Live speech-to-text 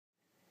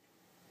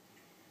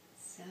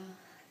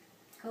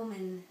Come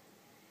and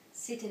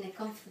sit in a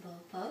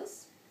comfortable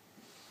pose.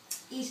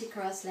 Easy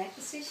cross leg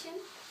position.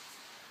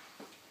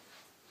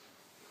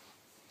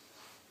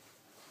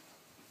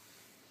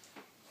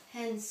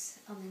 Hands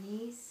on the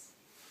knees.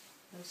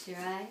 Close your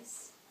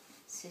eyes.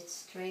 Sit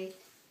straight.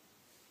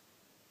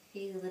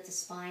 Feel that the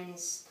spine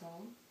is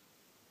tall.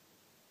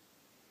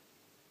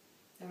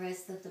 The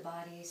rest of the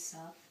body is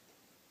soft.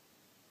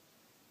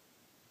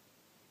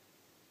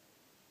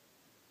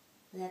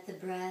 Let the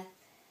breath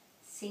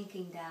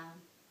sinking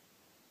down,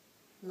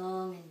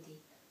 long and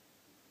deep.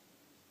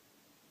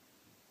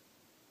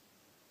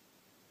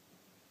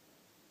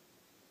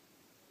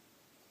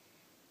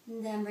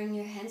 And then bring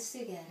your hands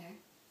together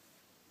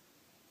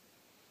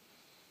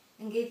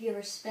and give your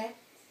respect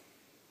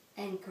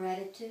and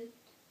gratitude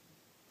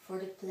for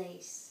the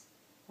place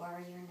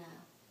where you're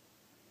now.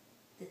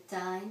 The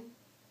time,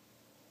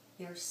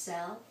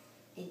 yourself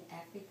in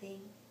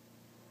everything,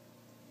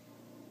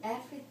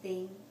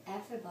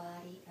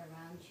 everybody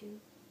around you,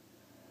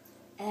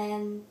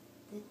 and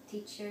the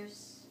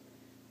teachers,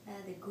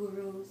 the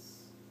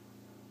gurus,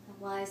 the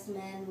wise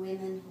men,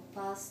 women who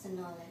passed the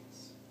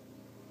knowledge,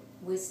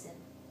 wisdom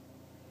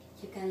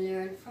you can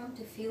learn from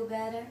to feel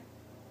better,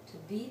 to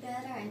be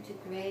better, and to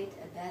create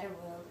a better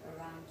world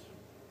around you.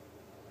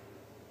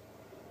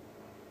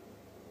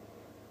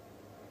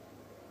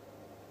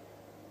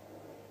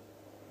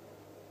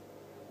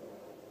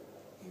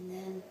 And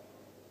then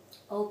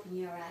open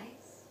your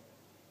eyes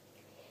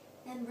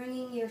and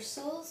bringing your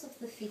soles of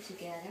the feet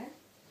together.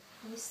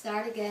 We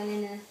start again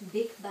in a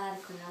big Baddha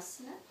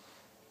Konasana.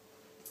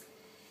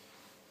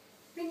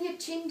 Bring your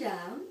chin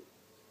down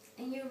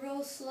and you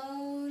roll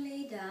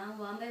slowly down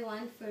one by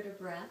one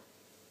vertebra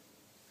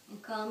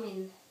and come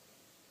in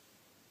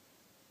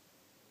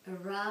a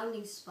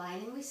rounding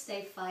spine, and we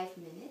stay 5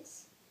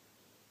 minutes.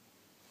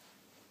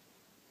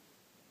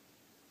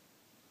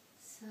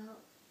 So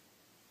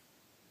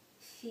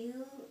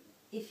feel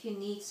if you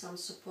need some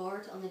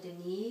support under the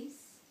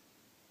knees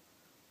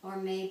or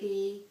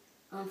maybe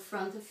in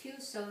front of you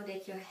so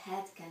that your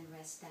head can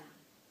rest down.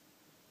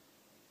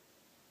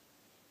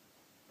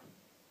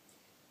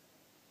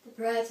 The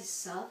breath is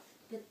soft,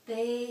 but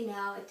pay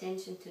now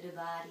attention to the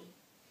body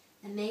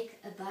and make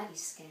a body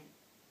scan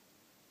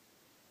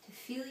to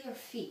feel your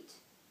feet,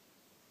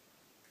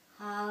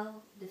 how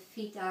the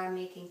feet are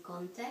making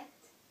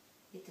contact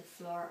with the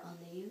floor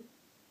under you,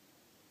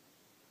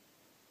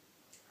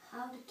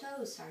 how the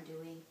toes are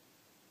doing,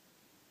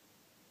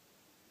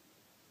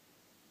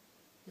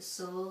 the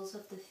soles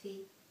of the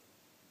feet,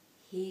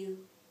 heel,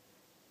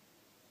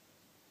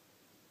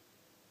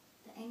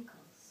 the ankles.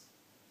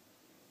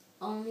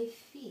 Only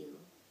feel,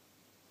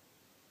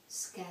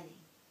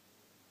 scanning.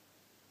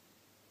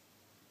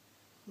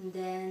 And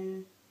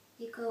then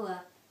you go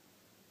up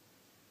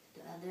to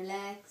the other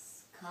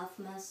legs, calf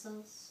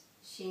muscles,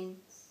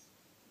 shins,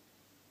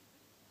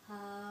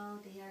 how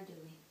they are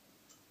doing.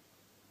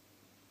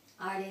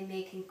 Are they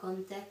making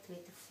contact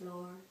with the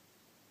floor?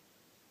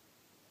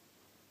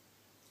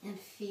 And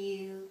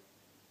feel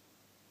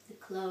the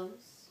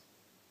clothes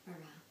around.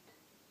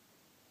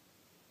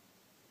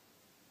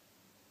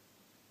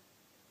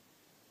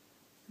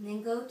 And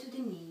then go to the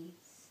knees.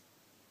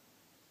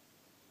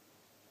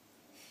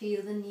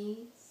 Feel the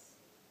knees.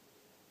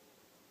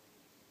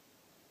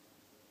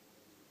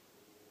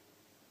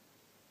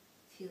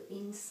 Feel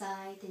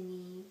inside the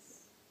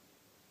knees.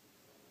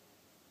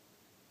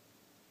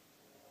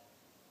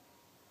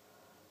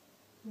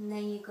 And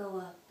then you go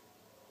up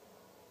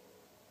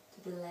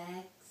to the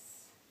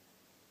legs,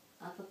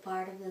 upper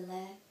part of the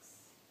legs,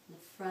 the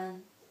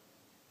front,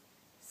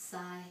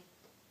 side,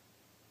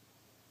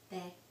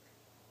 back,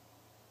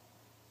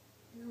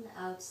 and on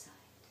the outside.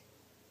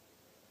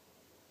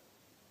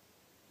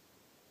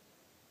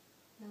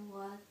 And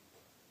what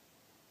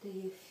do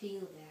you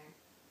feel there?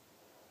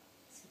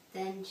 Is it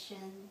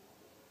tension,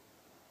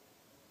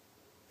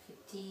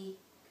 fatigue,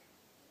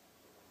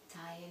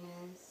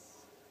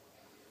 tiredness,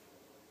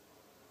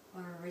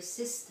 or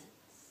resistance,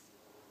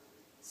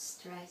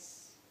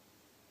 stress,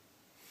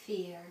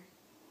 fear,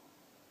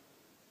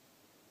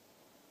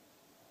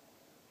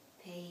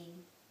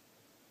 pain?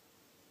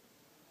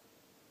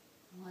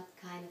 What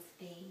kind of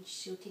pain?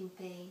 Shooting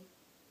pain?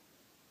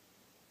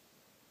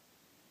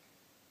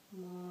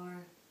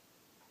 More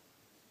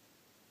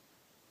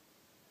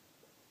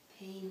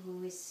pain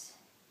who is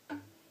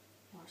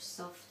more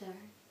softer,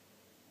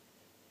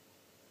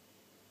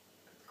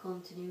 but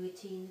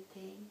continuity in the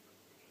pain.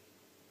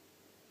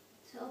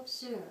 So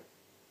observe,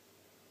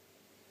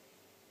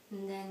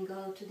 and then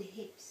go to the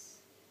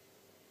hips,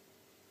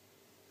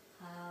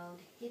 how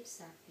the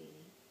hips are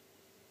feeling.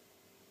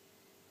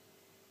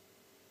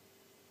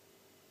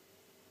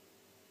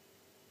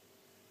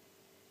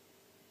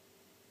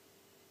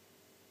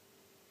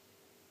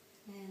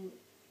 And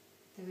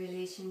the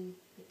relation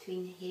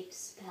between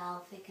hips,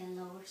 pelvic and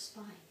lower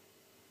spine.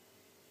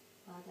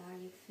 What are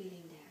you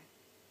feeling there?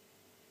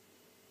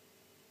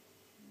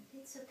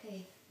 It's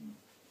okay.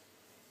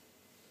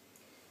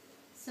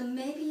 So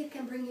maybe you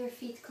can bring your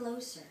feet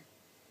closer,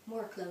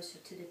 more closer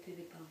to the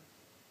pubic bone.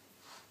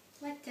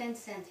 like 10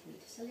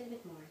 centimeters, a little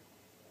bit more.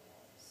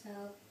 So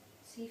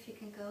see if you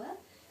can go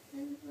up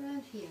and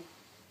around here.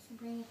 So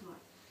bring it more.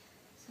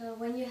 So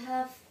when you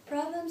have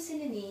problems in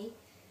the knee,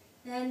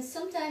 then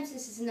sometimes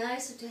this is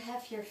nicer to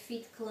have your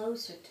feet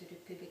closer to the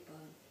pubic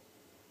bone.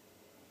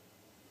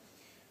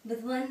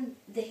 But when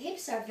the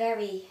hips are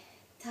very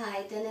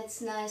tight, then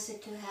it's nicer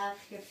to have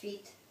your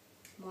feet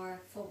more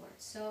forward.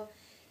 So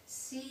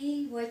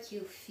see what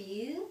you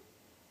feel,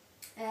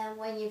 and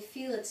when you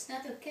feel it's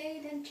not okay,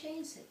 then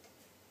change it.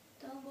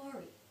 Don't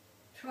worry.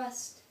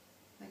 Trust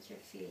what you're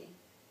feeling.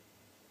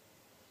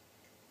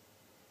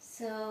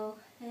 So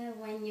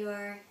when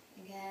you're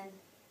again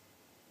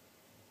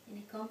in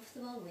a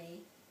comfortable way,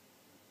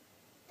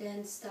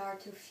 then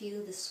start to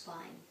feel the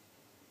spine.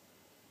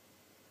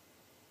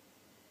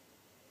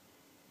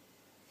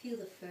 Feel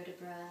the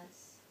vertebrae.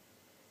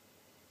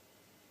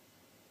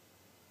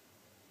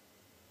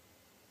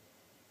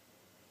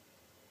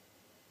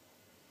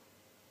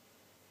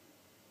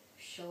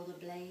 Shoulder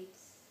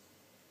blades,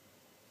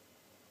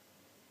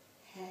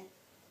 head,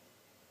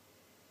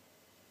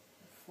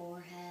 the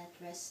forehead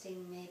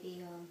resting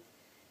maybe on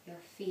your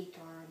feet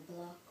or a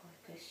block or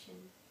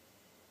cushion.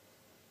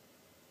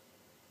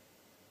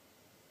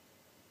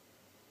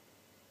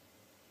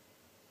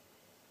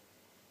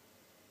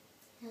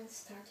 And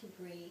start to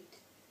breathe.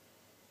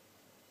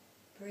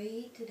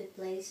 Breathe to the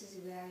places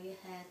where you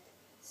had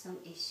some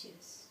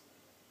issues.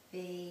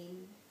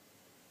 Pain,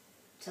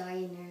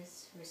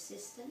 tiredness,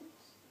 resistance.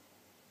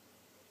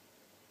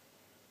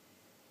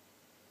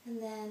 And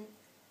then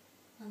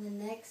on the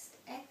next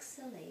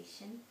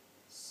exhalation,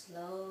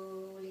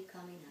 slowly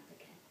coming up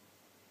again.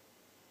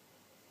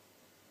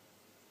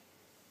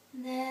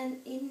 And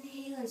then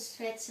inhale and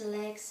stretch the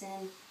legs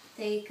and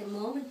take a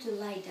moment to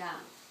lie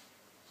down.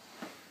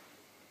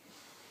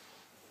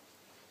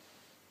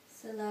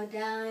 So lower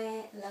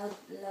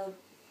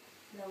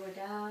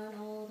down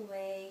all the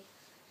way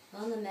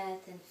on the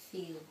mat and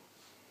feel.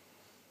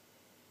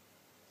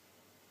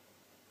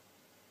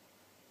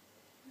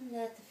 And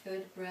let the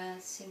vertebrae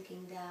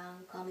sinking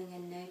down, coming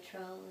in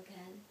neutral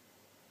again.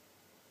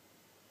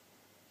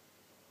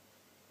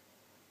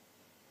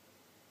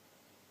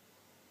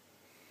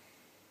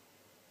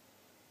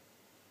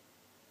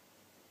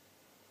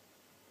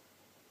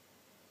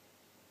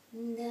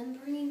 And then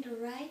bringing the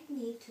right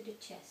knee to the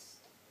chest.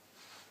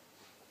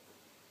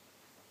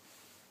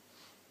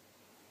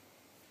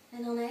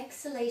 And on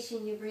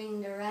exhalation, you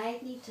bring the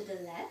right knee to the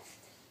left.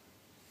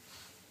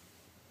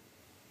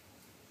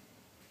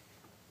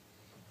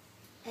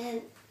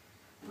 And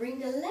bring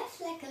the left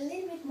leg a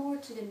little bit more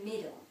to the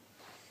middle,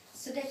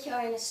 so that you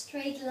are in a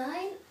straight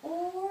line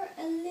or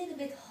a little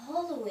bit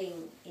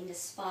hollowing in the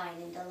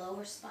spine, in the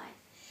lower spine.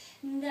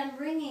 And then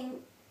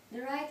bringing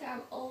the right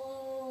arm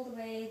all the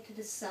way to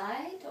the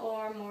side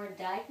or more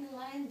diagonal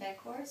line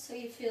backwards, so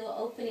you feel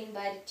opening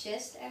by the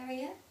chest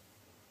area.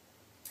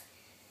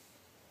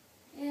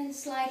 And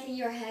slightly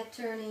your head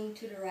turning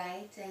to the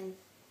right, and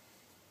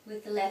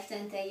with the left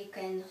hand there you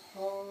can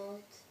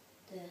hold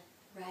the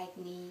right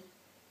knee.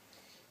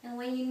 And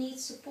when you need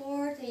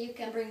support, you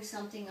can bring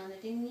something under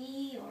the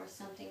knee or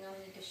something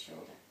under the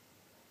shoulder.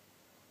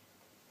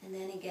 And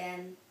then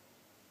again,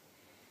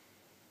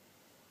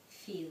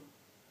 feel.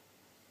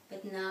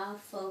 But now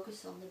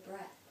focus on the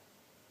breath.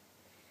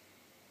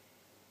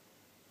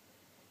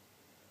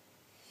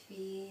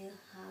 Feel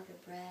how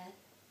the breath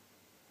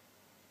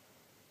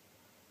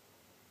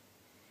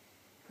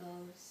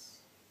goes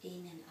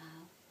in and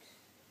out.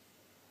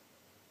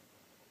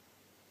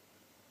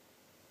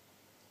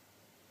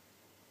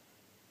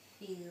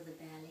 Feel the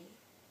belly.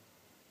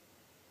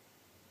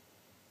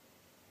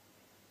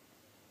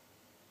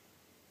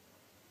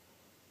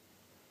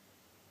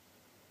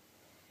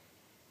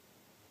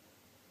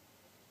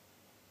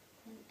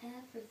 And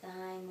every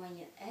time when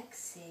you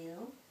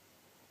exhale,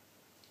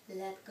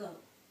 let go.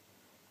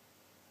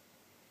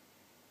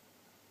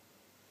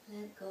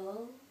 Let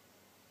go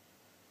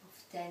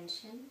of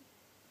tension.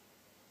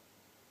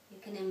 You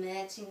can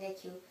imagine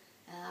that you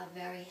are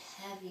very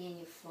heavy and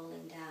you're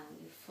falling down.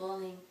 You're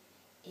falling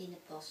in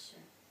a posture.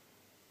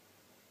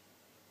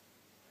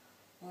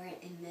 Or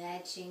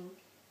imagine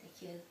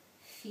that you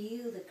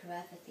feel the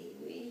gravity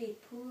really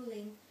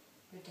pulling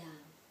you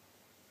down.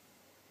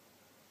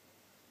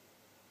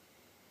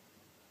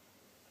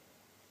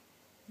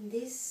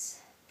 This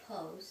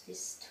pose,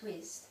 this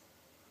twist,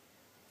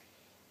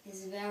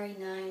 is very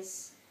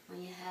nice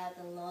when you had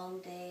a long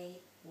day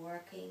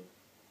working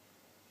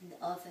in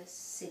the office,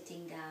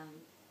 sitting down.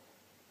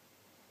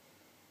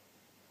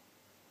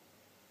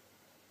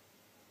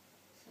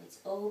 So it's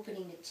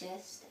opening the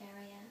chest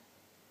area,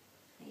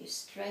 and you're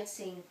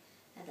stretching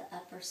at the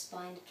upper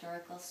spine, the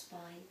thoracic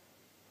spine.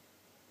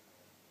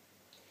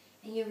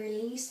 And you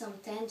release some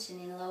tension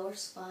in lower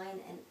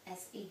spine and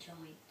SE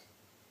joint.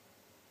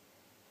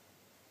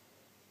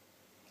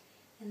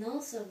 And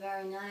also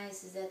very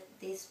nice is that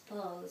this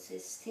pose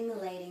is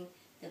stimulating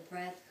the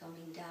breath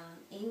coming down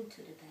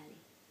into the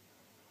belly.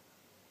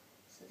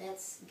 So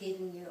that's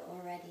giving you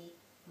already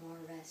more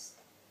rest,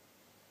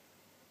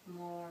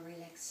 more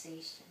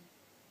relaxation.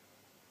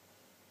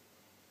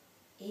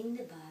 in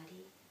the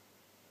body,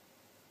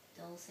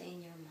 but also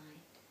in your mind.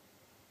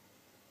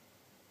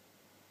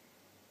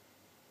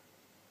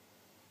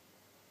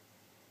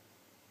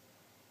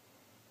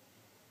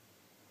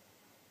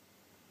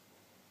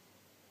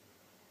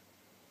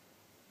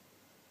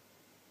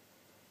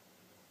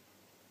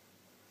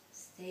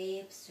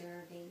 Stay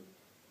observing,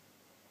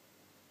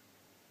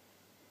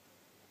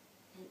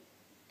 and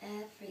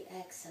every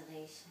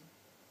exhalation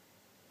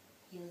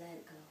you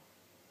let go.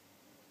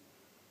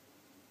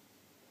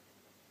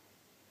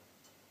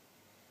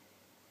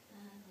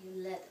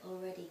 You let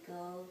already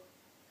go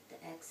the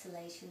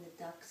exhalation,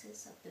 the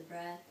toxins of the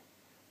breath,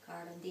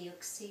 carbon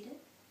dioxide.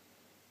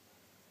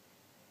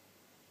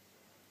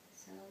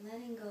 So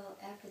letting go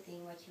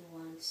everything what you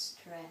want,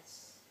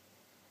 stress,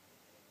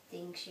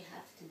 things you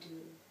have to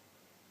do.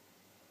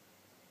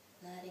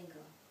 Letting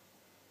go,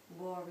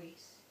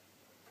 worries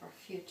for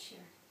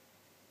future.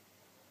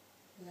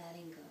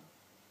 Letting go.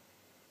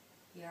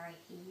 You are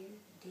here,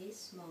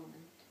 this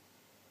moment.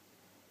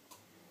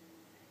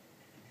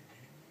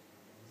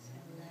 So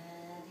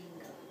letting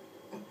go.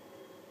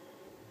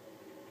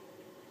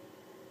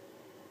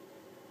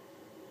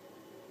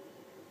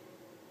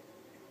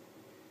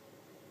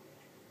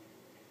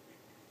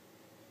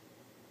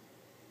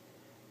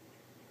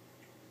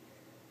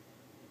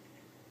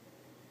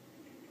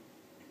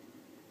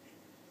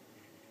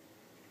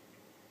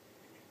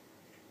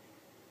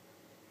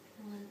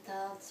 When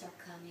thoughts are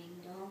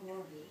coming, don't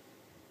worry.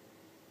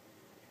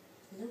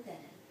 Look at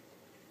it.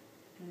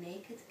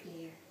 Make it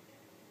clear.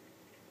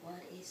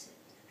 What is it?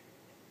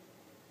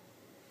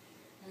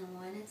 And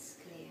when it's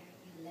clear,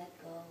 you let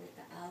go with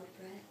the out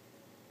breath.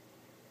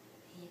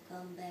 And you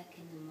come back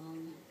in the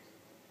moment.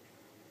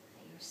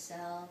 At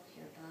yourself,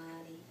 your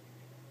body.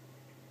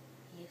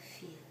 You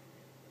feel.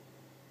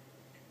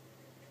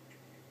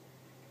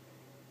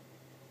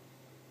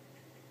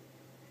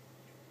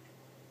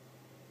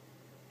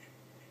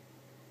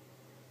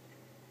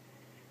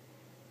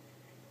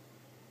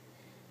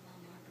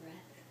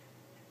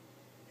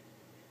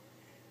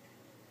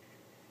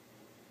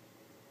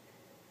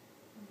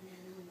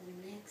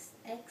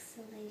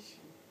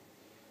 Exhalation.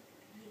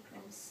 You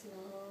come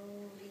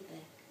slowly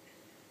back.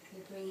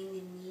 You're bringing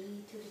the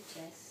knee to the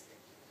chest.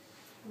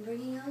 And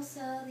bringing also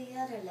the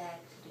other leg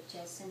to the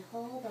chest. And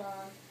hold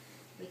on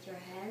with your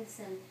hands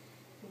and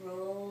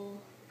roll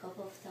a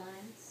couple of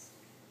times.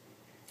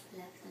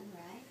 Left and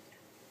right.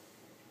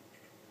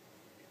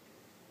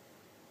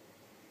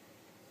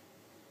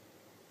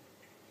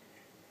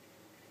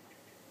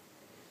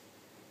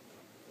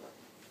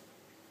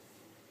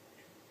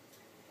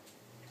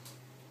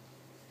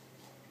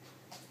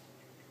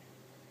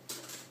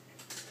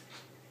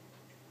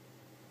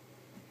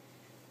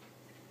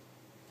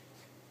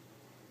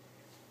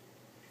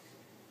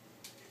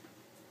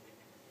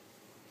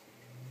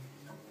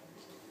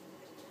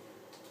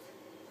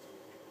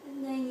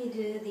 And then you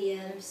do the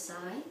other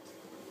side.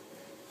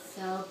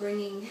 So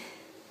bringing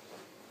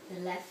the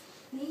left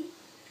knee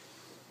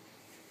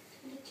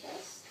to the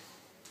chest.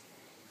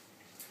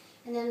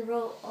 And then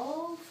roll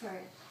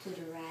over to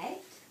the right.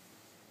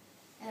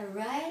 And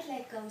right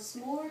leg goes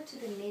more to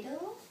the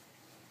middle.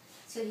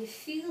 So you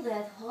feel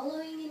that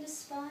hollowing in the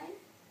spine.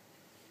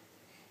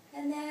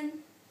 And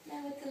then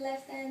now with the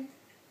left hand,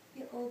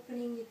 you're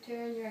opening, you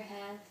turn your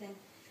head and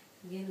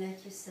you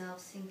let yourself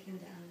sinking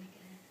down again.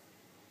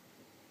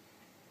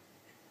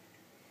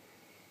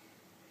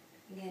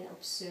 Again,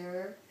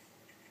 observe,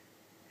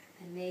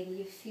 and maybe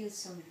you feel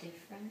some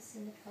difference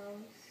in the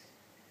pose.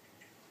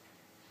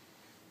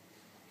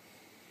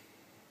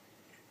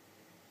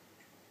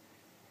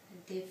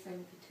 The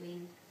difference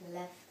between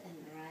left and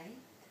right.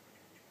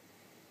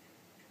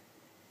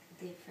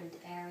 Different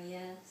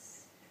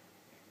areas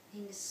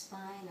in the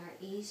spine are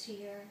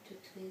easier to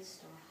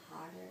twist or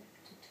harder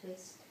to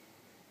twist.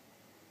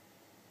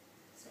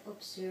 So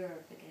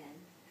observe again.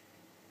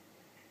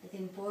 The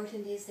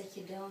important is that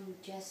you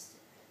don't just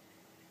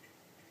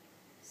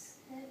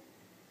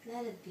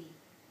let it be.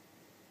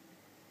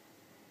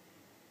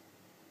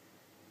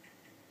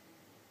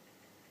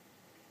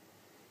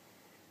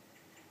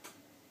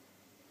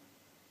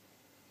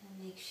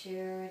 And make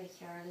sure that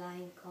you are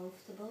lying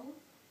comfortable.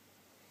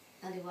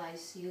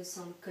 Otherwise, use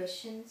some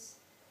cushions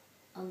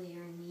under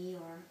your knee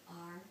or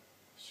arm,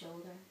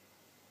 shoulder.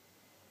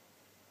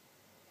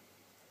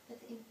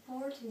 But the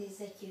important is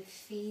that you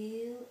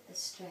feel a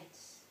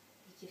stretch.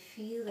 That you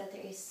feel that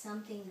there is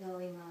something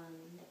going on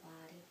in the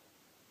body.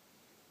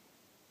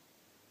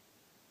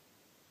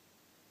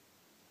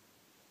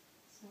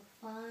 So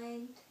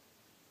find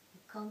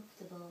a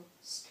comfortable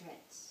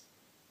stretch.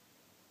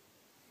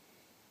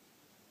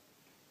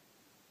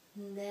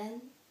 And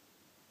then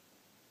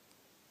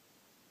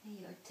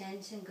your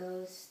attention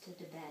goes to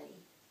the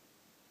belly.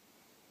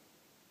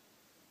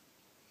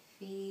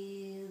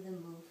 Feel the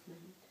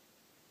movement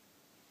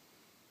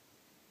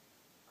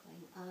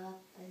going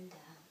up and down.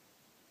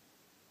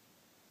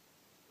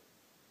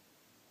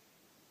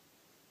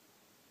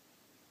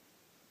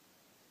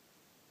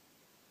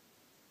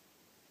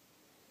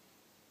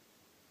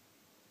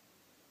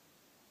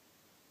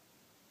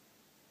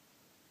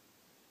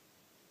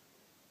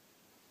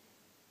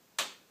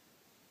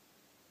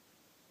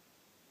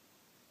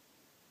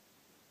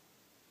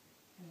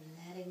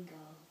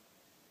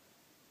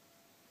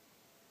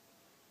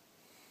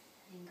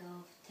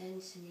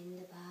 tension in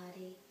the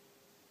body,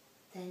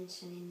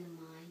 tension in the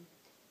mind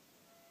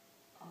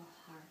or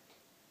heart.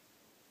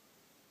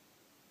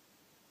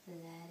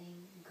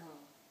 Letting go.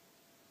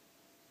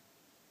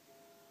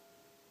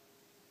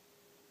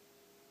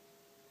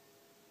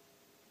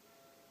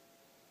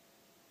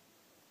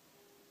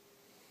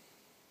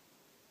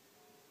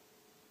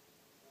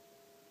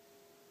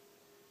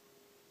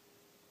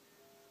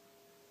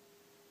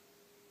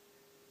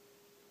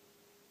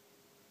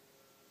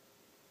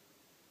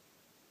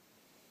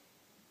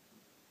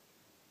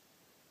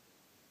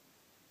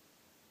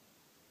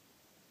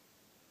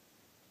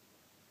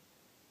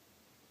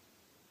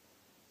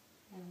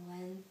 And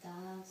when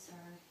thoughts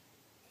or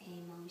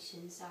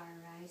emotions are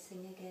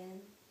rising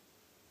again,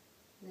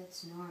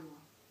 that's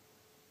normal.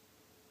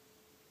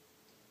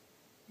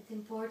 But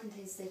important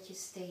is that you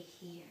stay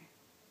here,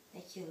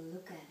 that you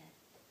look at it,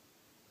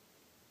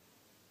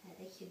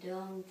 that you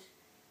don't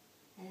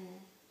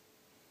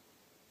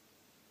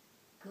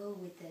go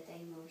with that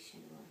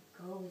emotion or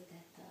go with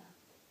that thought.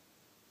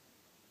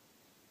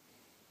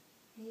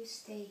 And you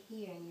stay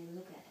here and you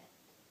look at it.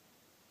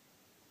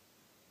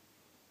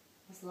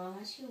 As long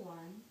as you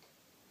want,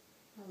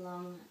 as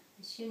long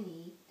as you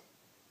need,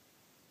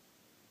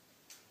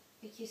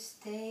 but you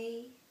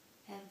stay,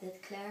 have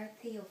that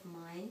clarity of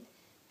mind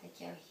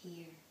that you're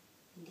here,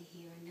 in the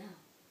here and now.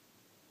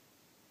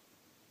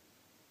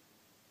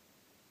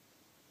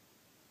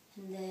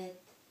 And that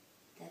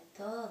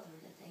thought or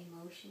that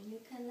emotion you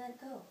can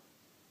let go.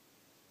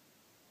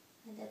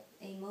 And that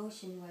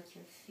emotion, what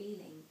you're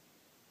feeling,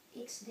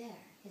 it's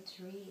there, it's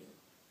real.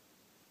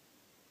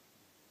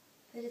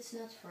 But it's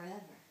not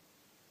forever.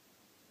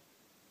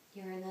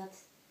 You're not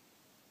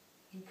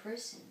in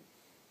prison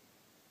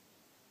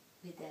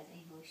with that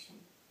emotion.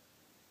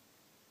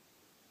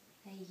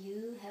 And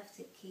you have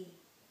the key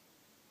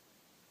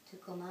to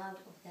come out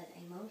of that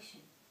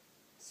emotion.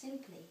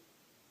 Simply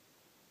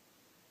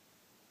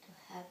to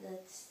have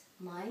that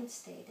mind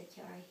state that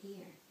you are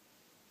here.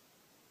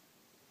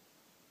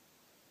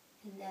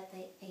 And that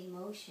the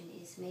emotion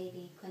is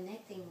maybe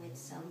connecting with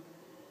some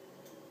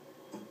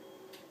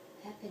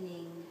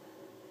happening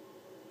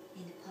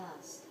in the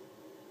past.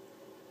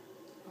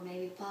 Or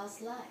maybe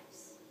past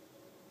lives.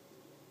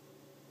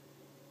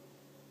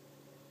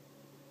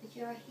 But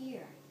you are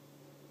here,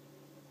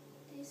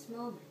 this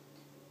moment.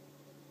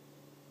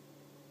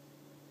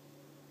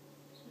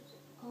 So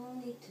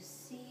only to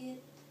see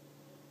it,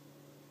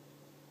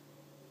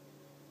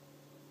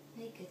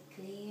 make it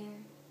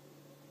clear,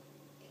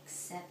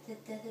 accept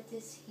it that it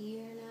is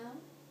here now.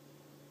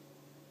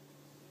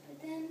 But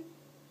then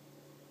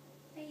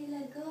you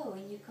let go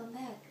and you come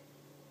back.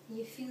 And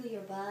you feel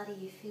your body,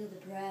 you feel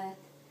the breath,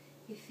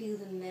 you feel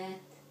the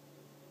mat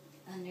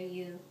under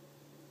you, you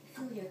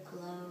feel your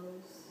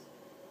clothes.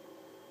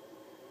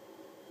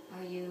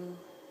 Are you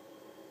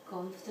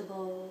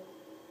comfortable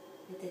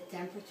with the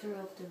temperature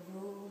of the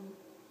room?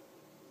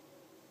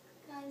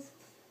 Kinds of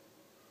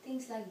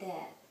things like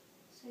that.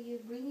 So you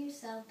bring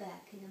yourself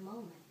back in a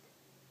moment.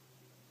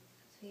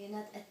 So you're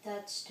not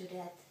attached to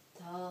that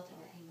thought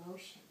or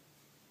emotion.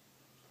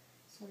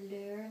 So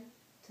learn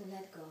to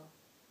let go.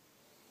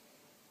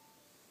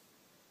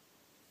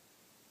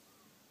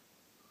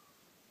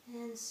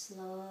 And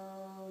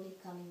slowly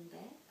coming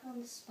back on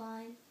the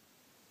spine.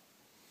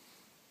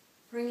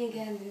 Bring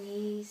again the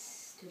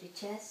knees to the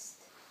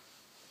chest.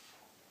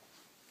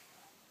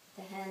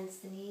 The hands,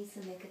 the knees,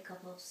 and make a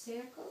couple of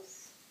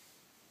circles.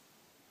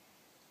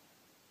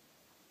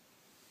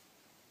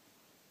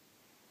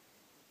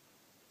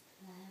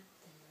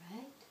 Left and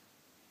right.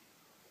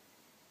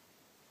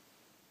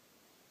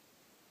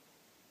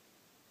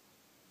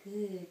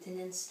 Good, and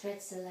then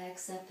stretch the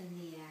legs up in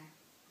the air.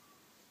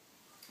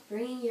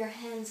 Bringing your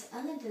hands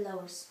under the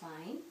lower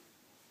spine.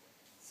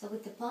 So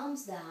with the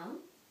palms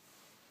down,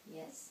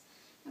 yes,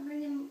 and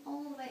bring them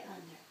all the way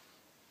under.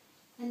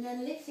 And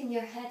then lifting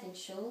your head and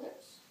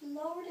shoulders,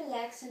 lower the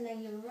legs and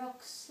then you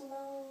rock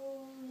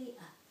slowly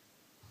up.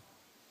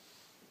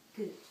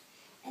 Good.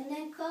 And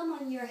then come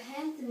on your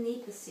hand and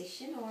knee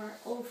position or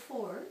all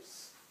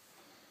fours.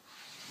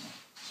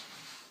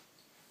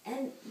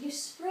 And you're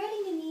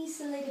spreading the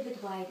knees a little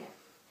bit wider.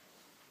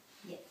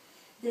 Yeah.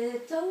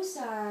 The toes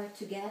are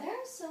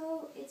together,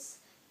 so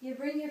you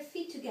bring your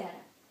feet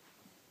together.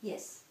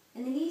 Yes.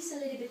 And the knees a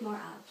little bit more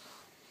out.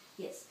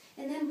 Yes.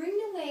 And then bring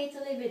the weight a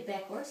little bit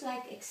backwards,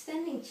 like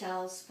extending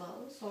child's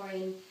pose, or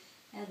in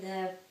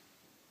the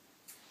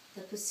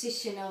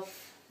position of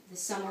the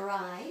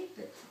samurai,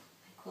 but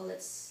I call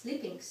it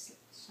sleeping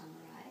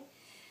samurai.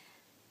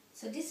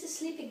 So this is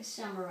sleeping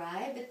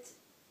samurai, but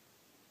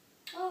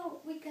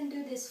we can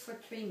do this for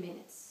 3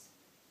 minutes.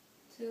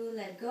 To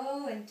let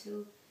go and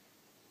to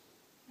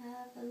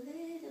have a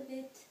little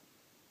bit,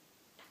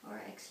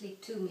 or actually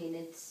 2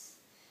 minutes,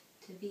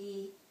 to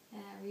be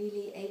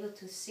really able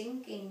to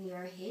sink in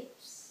your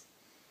hips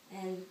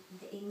and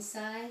the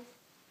inside.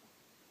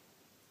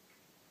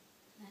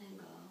 Let them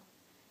go.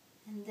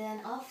 And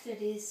then after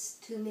this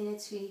 2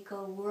 minutes we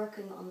go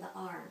working on the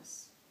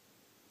arms.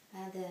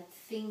 The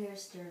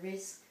fingers, the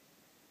wrist,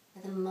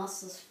 the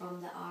muscles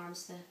from the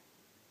arms, the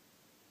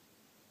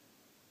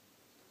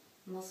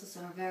Muscles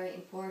are very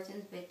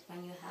important, but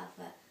when you have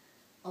an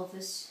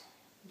office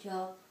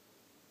job,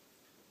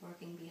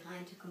 working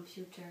behind a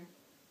computer,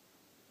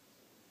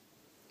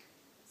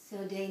 so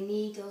they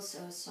need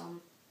also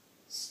some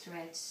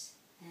stretch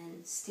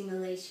and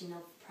stimulation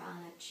of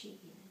prana chi in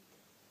it.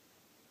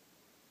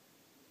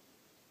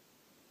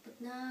 But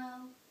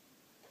now,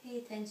 pay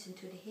attention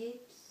to the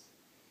hips,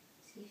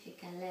 see if you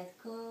can let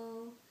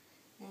go,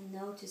 and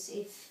notice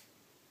if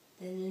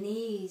the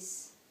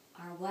knees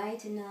are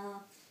wide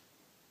enough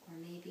or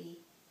maybe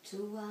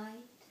too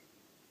wide.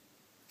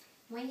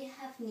 When you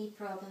have knee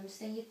problems,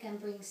 then you can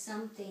bring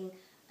something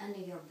under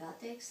your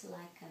buttocks,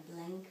 like a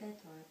blanket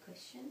or a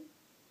cushion,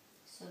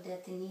 so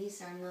that the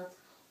knees are not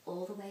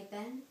all the way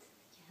bent.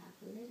 You have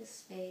a little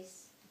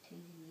space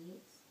between the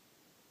knees.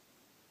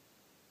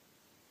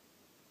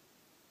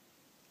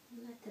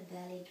 Let the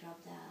belly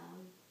drop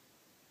down.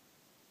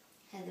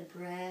 And the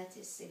breath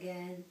is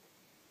again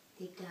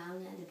deep down,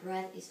 and the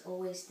breath is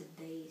always the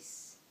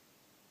base,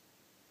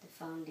 the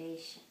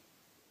foundation.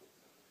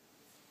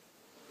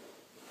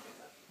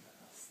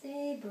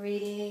 Stay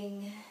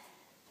breathing,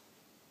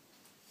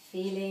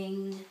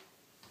 feeling.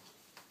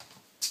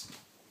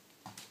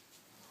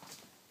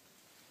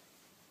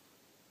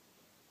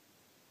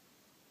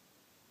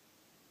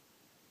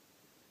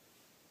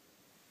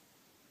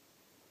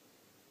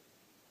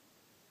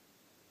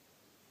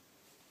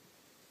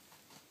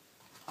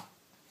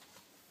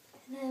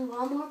 And then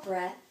one more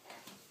breath.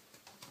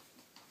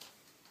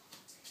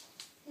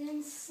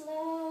 And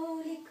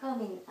slowly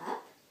coming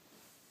up.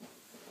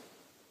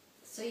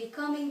 So you're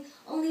coming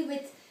only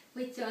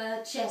with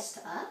your chest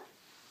up.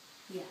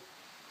 Yeah.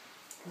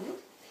 Good.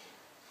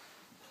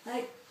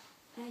 Like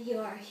you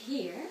are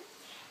here.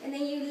 And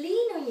then you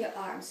lean on your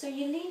arms. So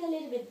you lean a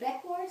little bit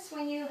backwards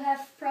when you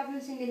have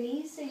problems in the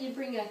knees. So you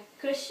bring a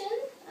cushion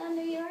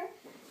under your...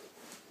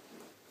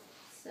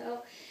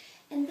 So,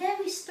 and then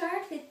we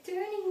start with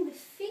turning the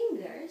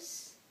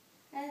fingers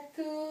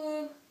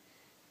to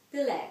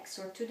the legs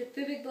or to the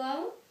pubic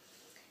bone,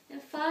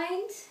 and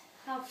find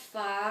how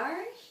far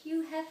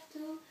you have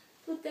to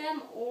put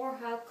them or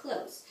how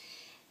close.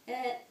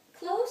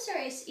 Closer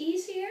is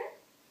easier,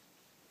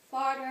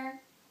 farther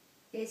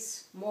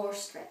is more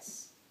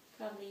stress.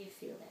 Probably you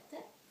feel that,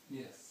 eh?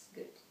 Yes.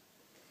 Good.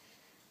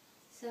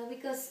 So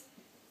because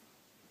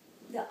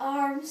the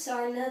arms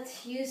are not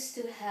used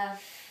to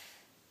have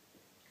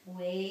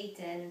weight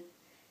and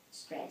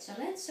stretch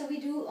on it, so we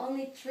do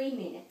only 3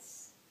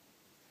 minutes.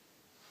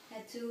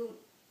 To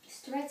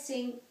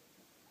stretching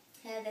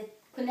the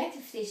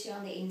connective tissue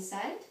on the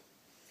inside,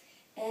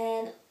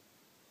 and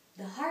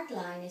the heart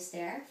line is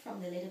there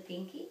from the little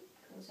pinky,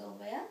 goes all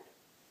the way up,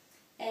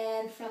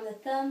 and from the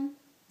thumb,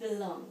 the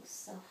lungs,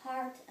 so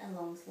heart and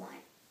lungs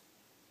line.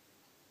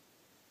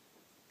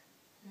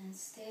 And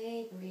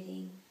stay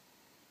breathing.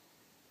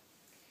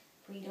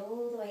 Breathe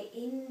all the way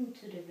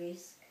into the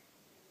wrist,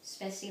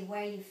 especially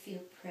where you feel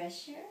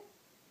pressure,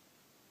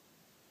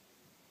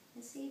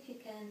 and see if you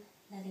can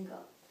let it go.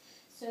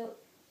 So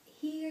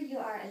here you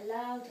are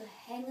allowed to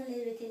hang a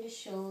little bit in the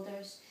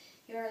shoulders.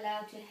 You're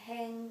allowed to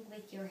hang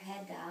with your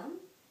head down.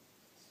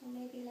 So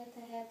maybe let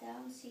the head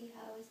down. See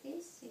how is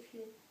this if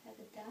you have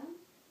it down.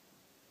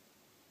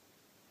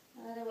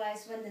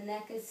 Otherwise, when the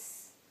neck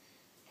is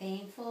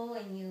painful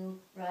and you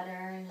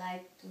rather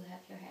like to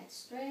have your head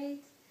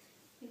straight,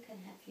 you can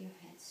have your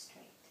head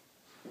straight.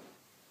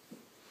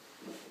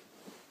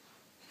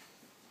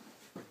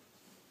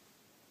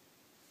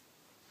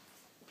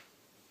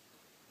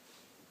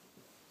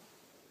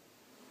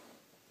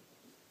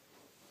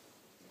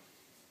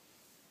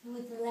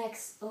 With the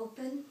legs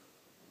open,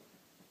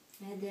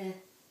 and the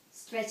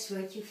stretch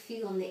what you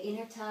feel on the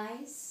inner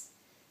thighs,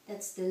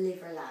 that's the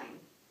liver line.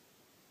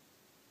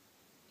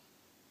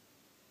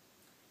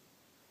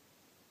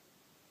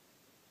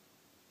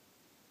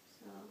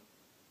 So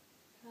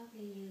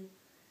probably you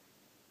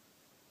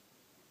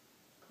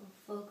can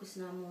focus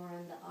now more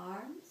on the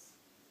arms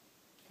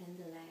than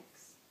the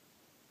legs.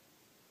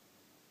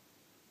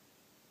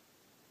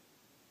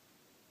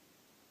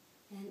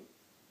 And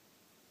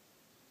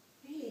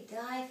really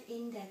dive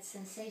in that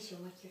sensation,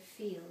 what you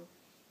feel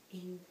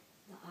in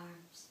the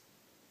arms,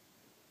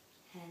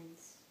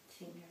 hands,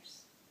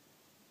 fingers.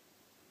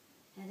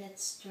 And that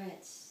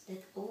stretch,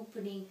 that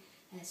opening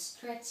and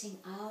stretching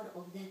out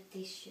of that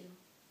tissue.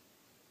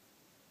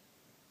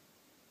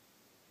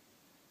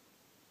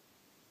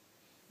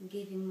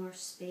 Giving more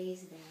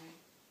space there.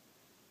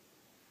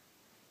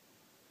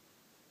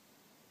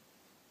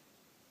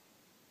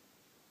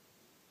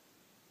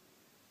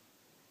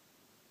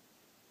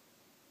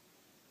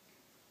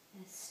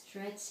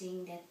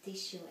 Stretching that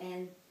tissue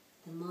and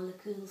the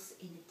molecules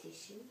in the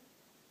tissue,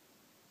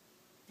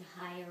 the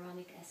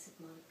hyaluronic acid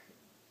molecule.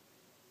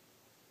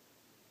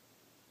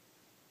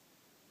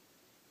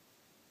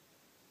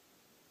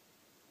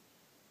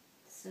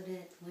 So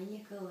that when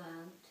you go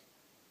out,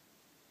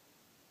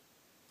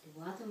 the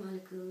water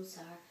molecules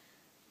are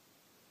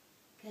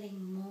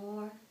getting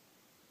more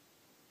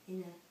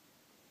in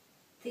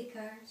a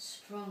thicker,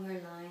 stronger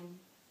line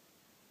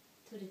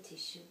to the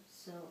tissue.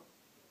 So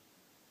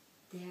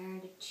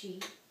there the chi,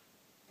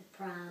 the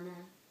prana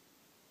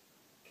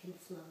can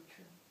flow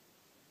through.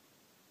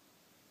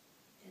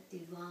 That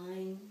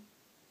divine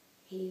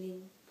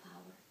healing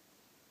power.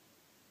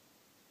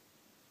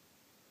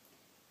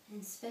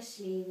 And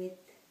especially with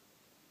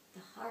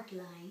the heart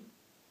line,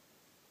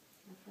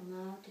 from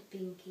out the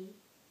pinky,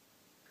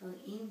 going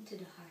into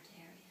the heart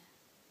area.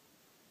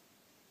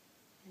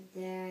 And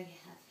there you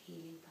have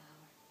healing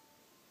power.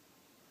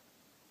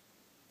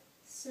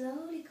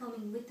 Slowly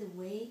coming with the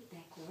weight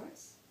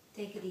backwards.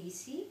 Take it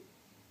easy,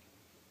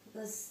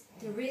 because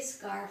the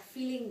wrists are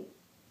feeling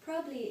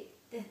probably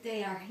that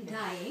they are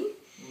dying.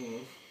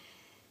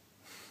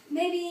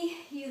 Maybe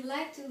you'd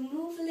like to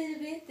move a little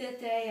bit,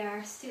 that they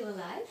are still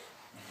alive.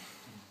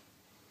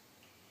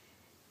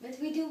 But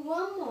we do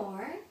one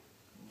more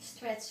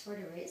stretch for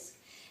the wrist,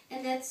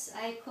 and that's,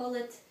 I call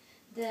it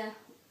the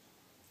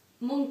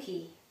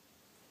monkey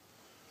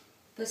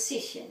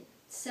position.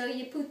 So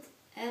you put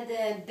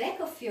the back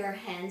of your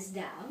hands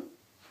down,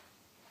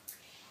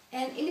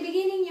 and in the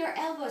beginning your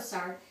elbows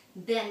are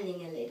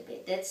bending a little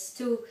bit. That's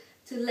to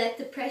let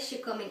the pressure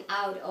coming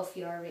out of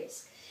your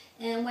wrist.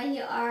 And when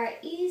you are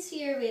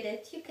easier with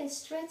it, you can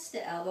stretch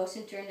the elbows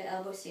and turn the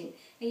elbows in.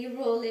 And you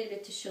roll a little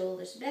bit the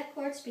shoulders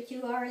backwards, but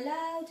you are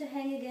allowed to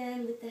hang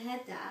again with the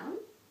head down.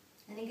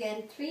 And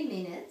again, 3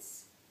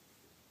 minutes.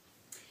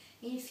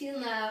 And you feel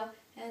now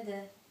at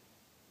the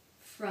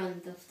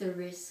front of the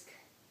wrist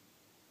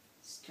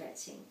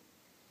stretching.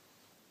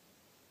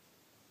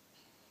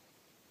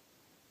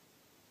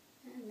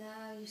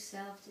 Allow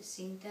yourself to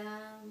sink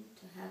down,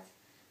 to have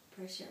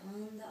pressure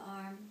on the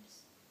arms.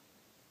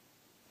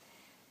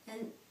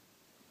 And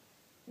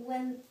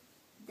when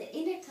the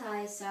inner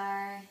thighs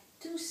are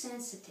too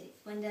sensitive,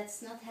 when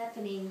that's not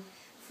happening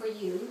for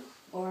you,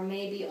 or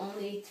maybe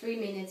only 3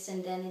 minutes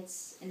and then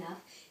it's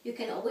enough, you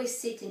can always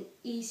sit in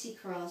easy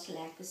cross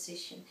leg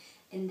position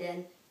and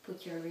then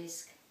put your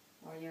wrist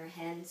or your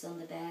hands on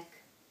the back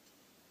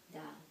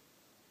down.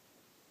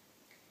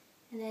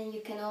 And then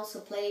you can also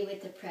play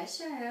with the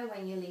pressure.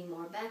 When you lean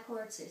more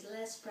backwards, there's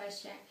less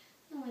pressure.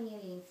 And when you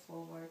lean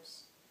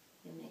forwards,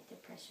 you make the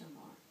pressure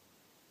more.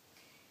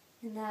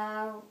 And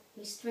now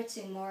we're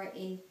stretching more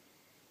in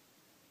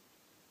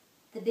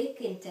the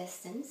big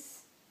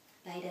intestines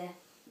by the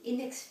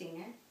index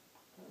finger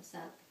goes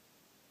up.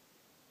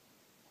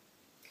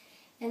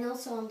 And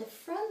also on the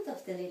front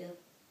of the little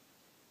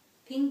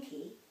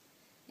pinky,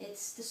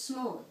 it's the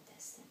small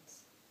intestines.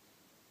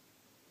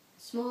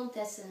 Small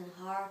intestine and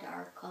heart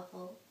are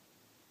coupled,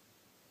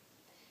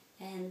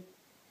 and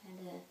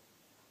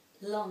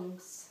the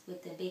lungs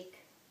with the big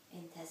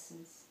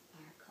intestines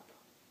are coupled.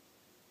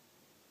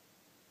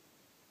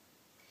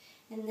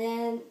 And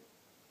then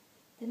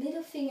the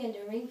middle finger and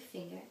the ring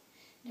finger,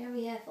 there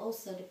we have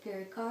also the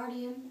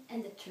pericardium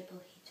and the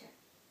triple heater.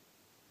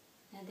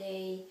 And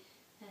they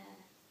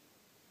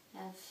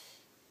have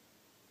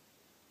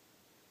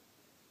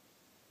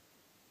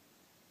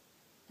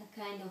a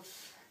kind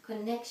of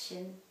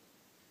connection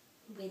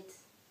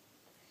with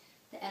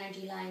the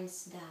energy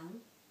lines down,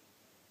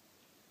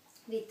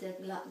 with the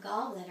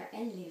gallbladder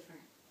and liver.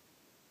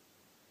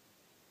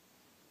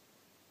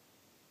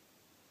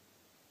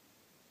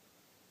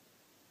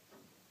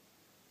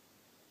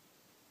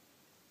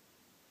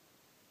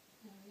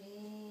 And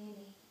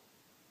really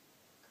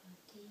go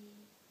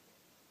deep,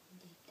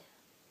 deep down.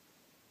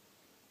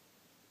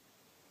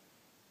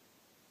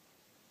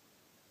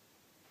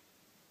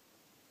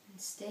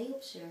 And stay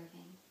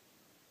observing.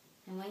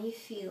 And when you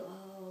feel,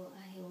 oh,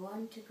 I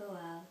want to go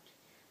out,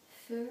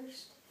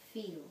 first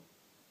feel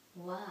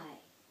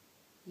why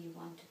you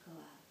want to go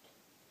out.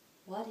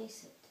 What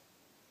is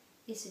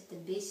it? Is it the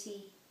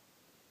busy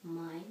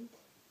mind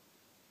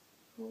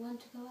who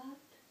want to go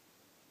out?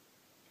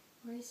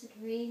 Or is it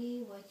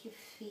really what you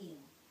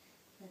feel?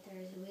 That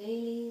there is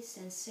really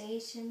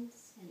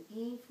sensations and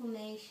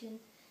information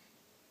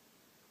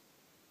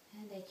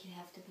and that you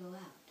have to go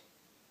out.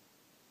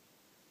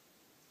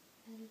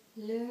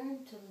 And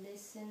learn to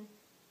listen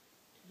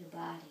to the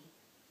body.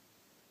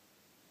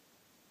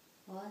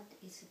 What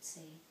is it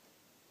saying?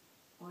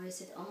 Or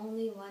is it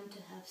only want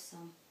to have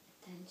some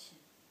attention?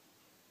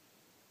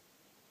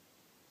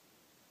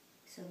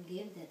 So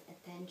give that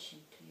attention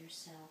to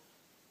yourself,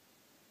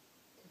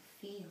 to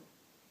feel,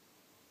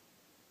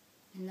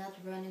 and not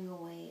running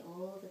away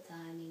all the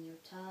time in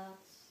your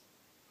thoughts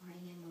or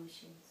in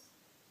emotions.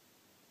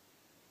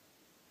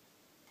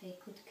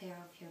 Take good care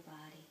of your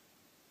body,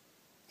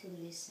 to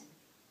listen.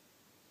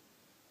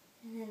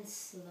 And then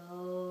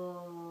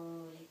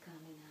slowly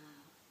coming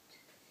out.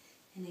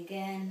 And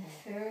again,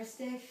 first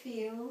they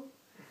feel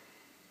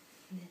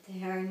that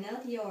they are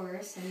not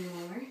yours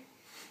anymore.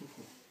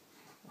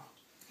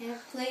 And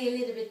play a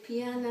little bit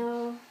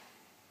piano.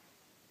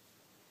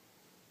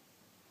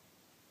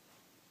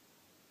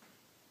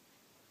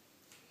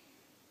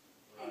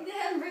 And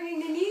then bringing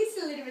the knees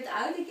a little bit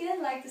out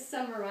again, like to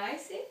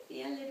summarize it.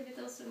 Yeah, a little bit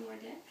also more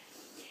there.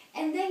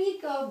 And then you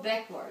go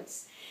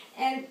backwards.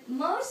 And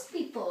most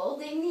people,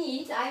 they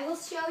need, I will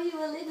show you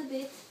a little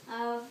bit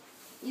how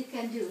you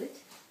can do it.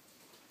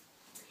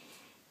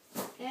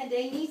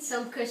 they need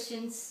some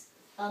cushions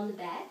on the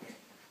back.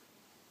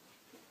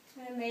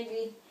 And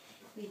maybe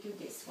we do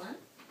this one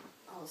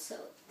also.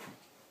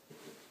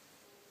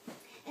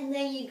 And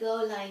then you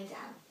go lying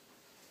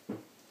down.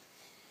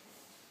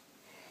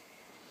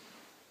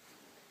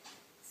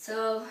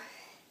 So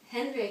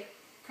Hendrik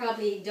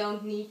probably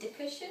don't need the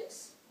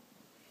cushions,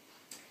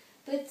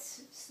 but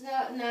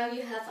now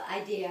you have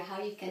an idea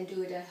how you can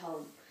do it at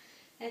home.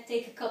 And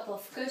take a couple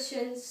of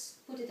cushions,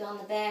 put it on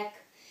the back.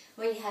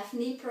 When you have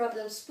knee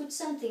problems, put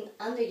something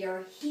under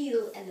your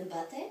heel and the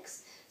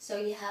buttocks, so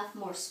you have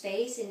more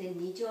space in the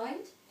knee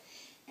joint.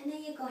 And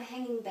then you go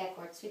hanging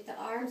backwards with the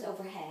arms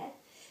overhead,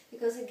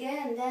 because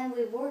again, then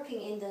we're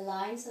working in the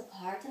lines of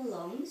heart and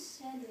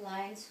lungs, and the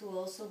lines who are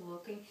also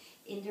working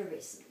in the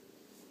wrist.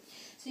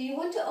 So you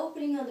want to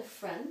opening on the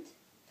front.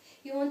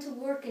 You want to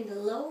work in the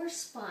lower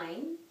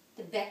spine,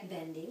 the back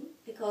bending,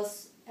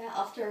 because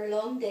after a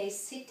long day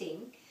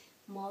sitting,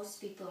 most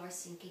people are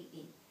sinking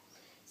in.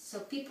 So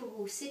people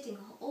who are sitting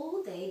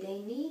all day, they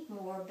need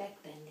more back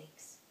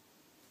bendings.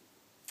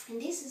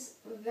 And this is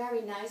a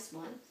very nice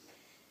one,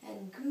 a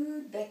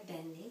good back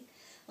bending.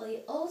 Well,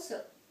 you're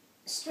also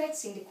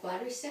stretching the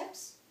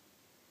quadriceps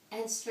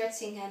and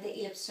stretching the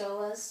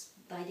ellipsoas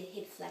by the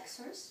hip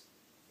flexors.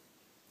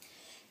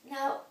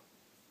 Now,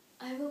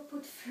 I will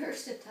put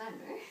first a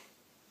timer.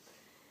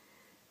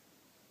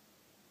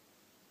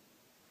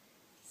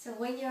 So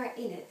when you're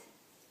in it,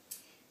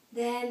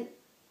 then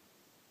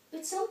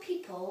with some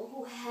people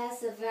who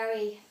has a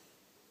very,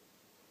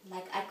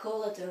 like I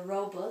call it a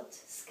robot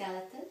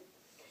skeleton,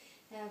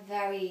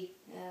 very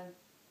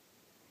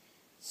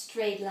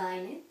straight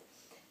line it,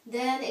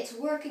 then it's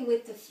working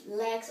with the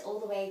legs all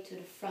the way to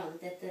the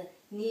front, that the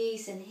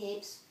knees and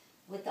hips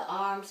with the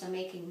arms are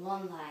making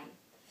one line.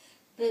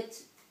 But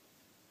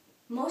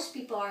most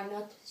people are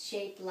not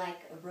shaped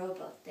like a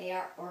robot, they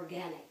are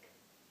organic.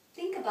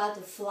 Think about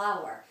a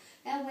flower.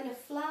 And when a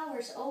flower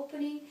is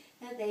opening,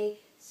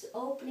 it's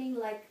opening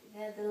like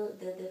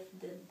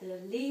the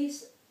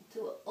leaves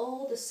to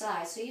all the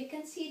sides. So you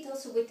can see it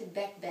also with the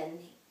back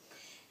bending.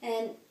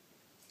 And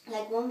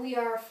like when we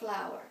are a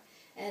flower,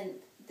 and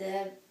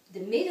the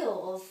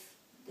middle of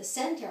the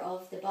center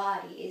of the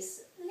body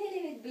is a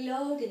little bit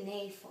below the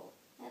navel.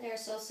 And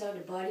there's also the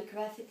body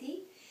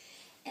gravity.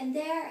 And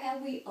there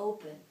we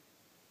open.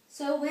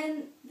 So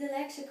when the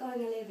legs are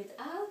going a little bit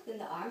out, when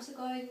the arms are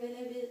going a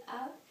little bit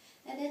out,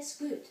 and that's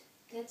good.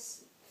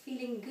 That's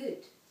feeling good.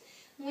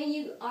 When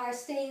you are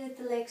staying with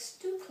the legs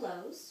too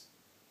close,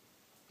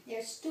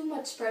 there's too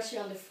much pressure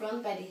on the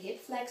front by the hip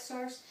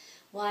flexors,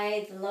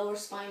 while the lower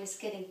spine is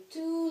getting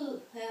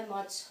too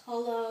much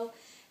hollow,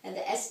 and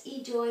the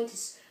SE joint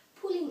is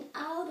pulling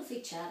out of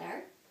each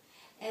other.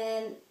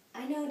 And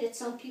I know that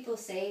some people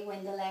say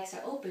when the legs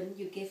are open,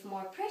 you give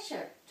more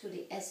pressure to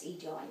the SE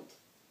joint.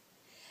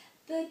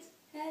 But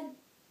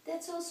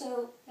that's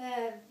also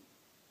a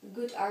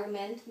good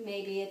argument.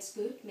 Maybe it's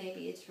good,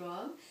 maybe it's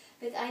wrong.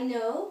 But I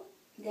know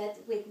that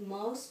with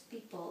most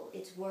people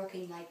it's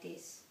working like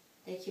this.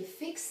 That you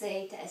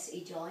fixate the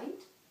SE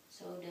joint,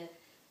 so the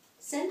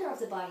center of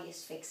the body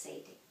is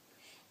fixating.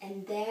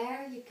 And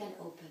there you can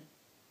open.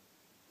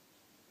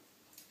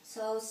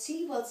 So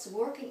see what's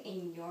working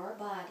in your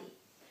body.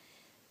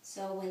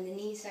 So when the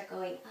knees are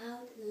going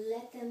out,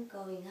 let them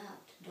going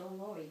out. Don't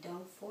worry,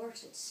 don't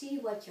force it. See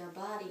what your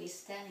body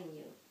is telling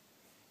you.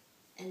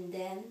 And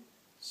then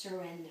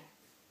surrender.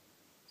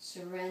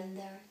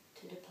 Surrender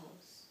to the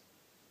pose.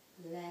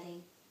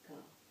 Letting go.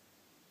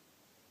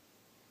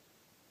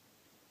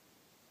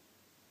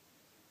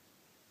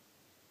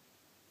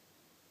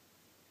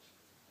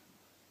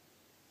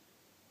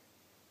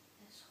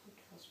 Dat is goed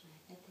volgens mij.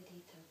 Net de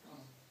detox.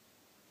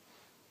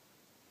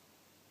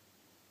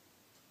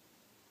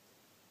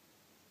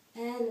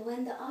 And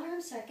when the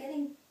arms are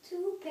getting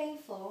too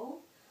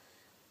painful,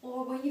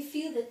 or when you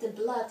feel that the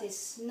blood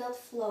is not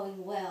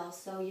flowing well,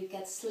 so you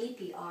get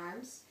sleepy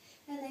arms,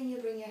 and then you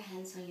bring your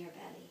hands on your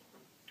belly.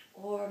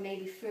 Or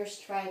maybe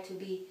first try to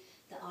be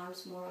the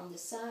arms more on the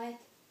side,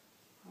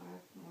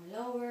 or more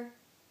lower,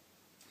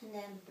 and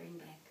then bring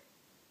back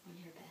on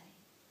your belly.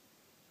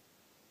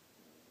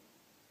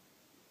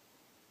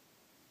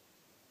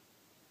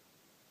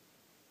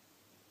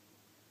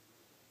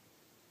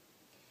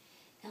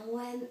 And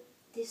when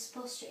this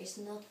posture is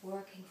not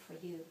working for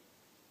you,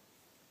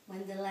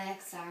 when the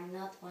legs are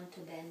not want to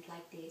bend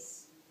like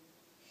this,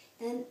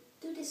 then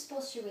do this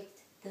posture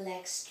with the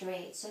legs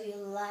straight. So you're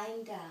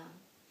lying down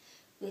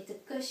with the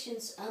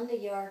cushions under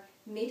your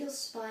middle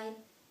spine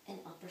and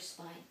upper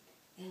spine,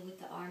 and with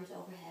the arms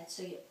overhead,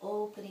 so you're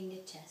opening the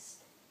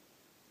chest.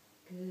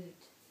 Good.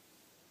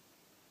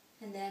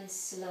 And then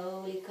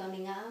slowly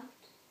coming out,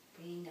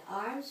 bringing the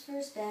arms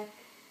first back,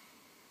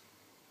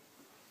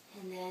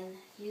 and then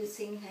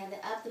using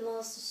the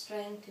abdominal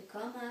strength to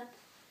come up,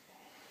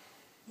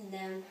 and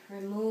then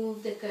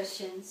remove the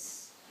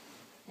cushions,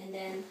 and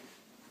then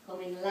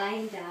coming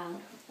lying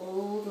down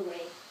all the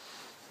way.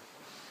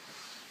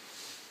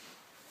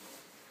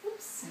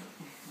 Oops.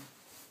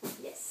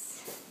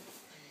 Yes.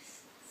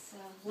 So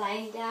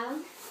lying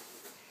down,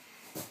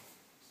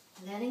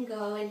 letting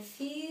go and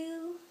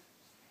feel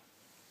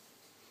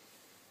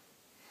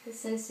the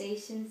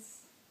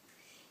sensations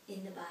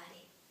in the body.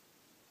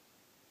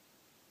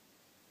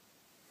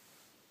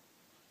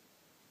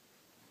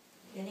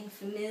 Getting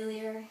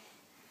familiar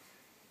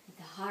with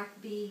the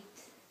heartbeat,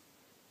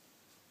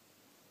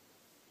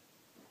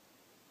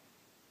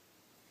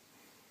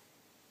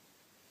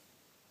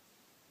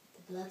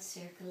 the blood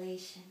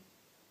circulation,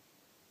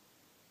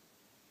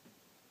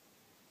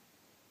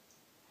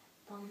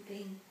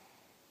 pumping,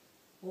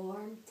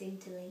 warm,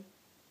 tingling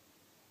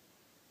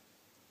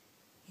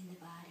in the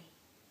body.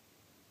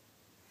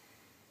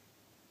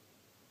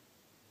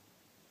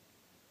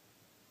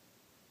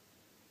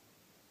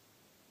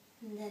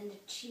 And then the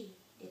chi.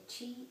 The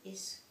chi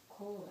is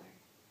colder,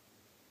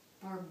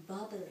 more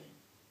bubbling,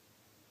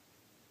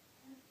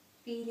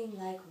 feeling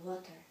like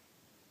water,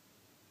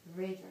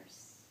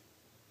 rivers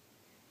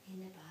in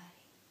the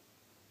body.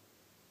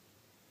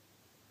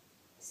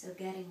 So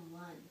getting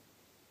one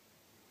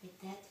with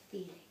that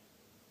feeling.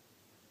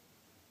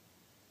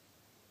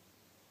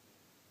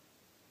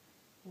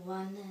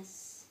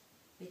 Oneness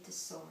with the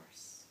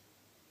source.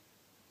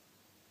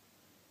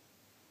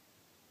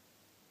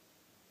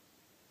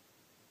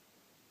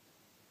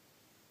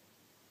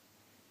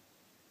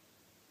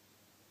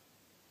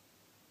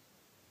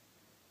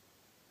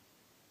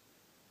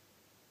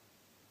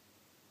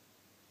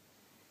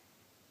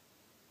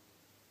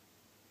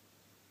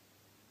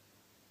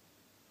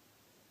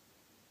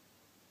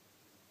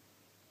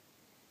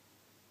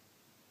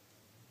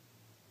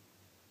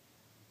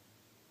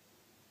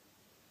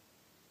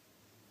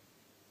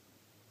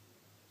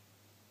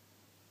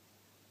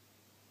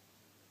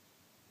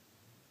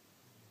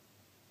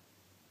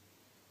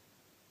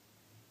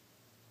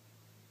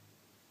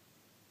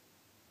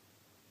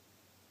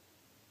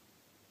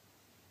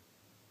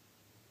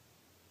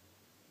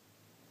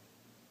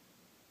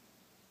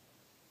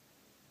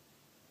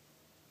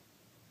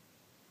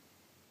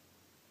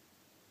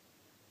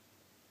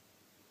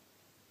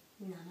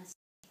 Namaste.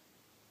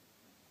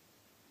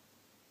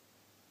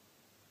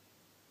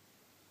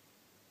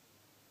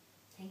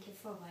 Thank you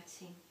for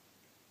watching.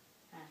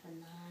 Have a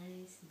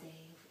nice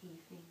day of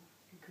evening,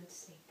 a good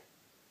sleep.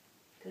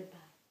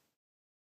 Goodbye.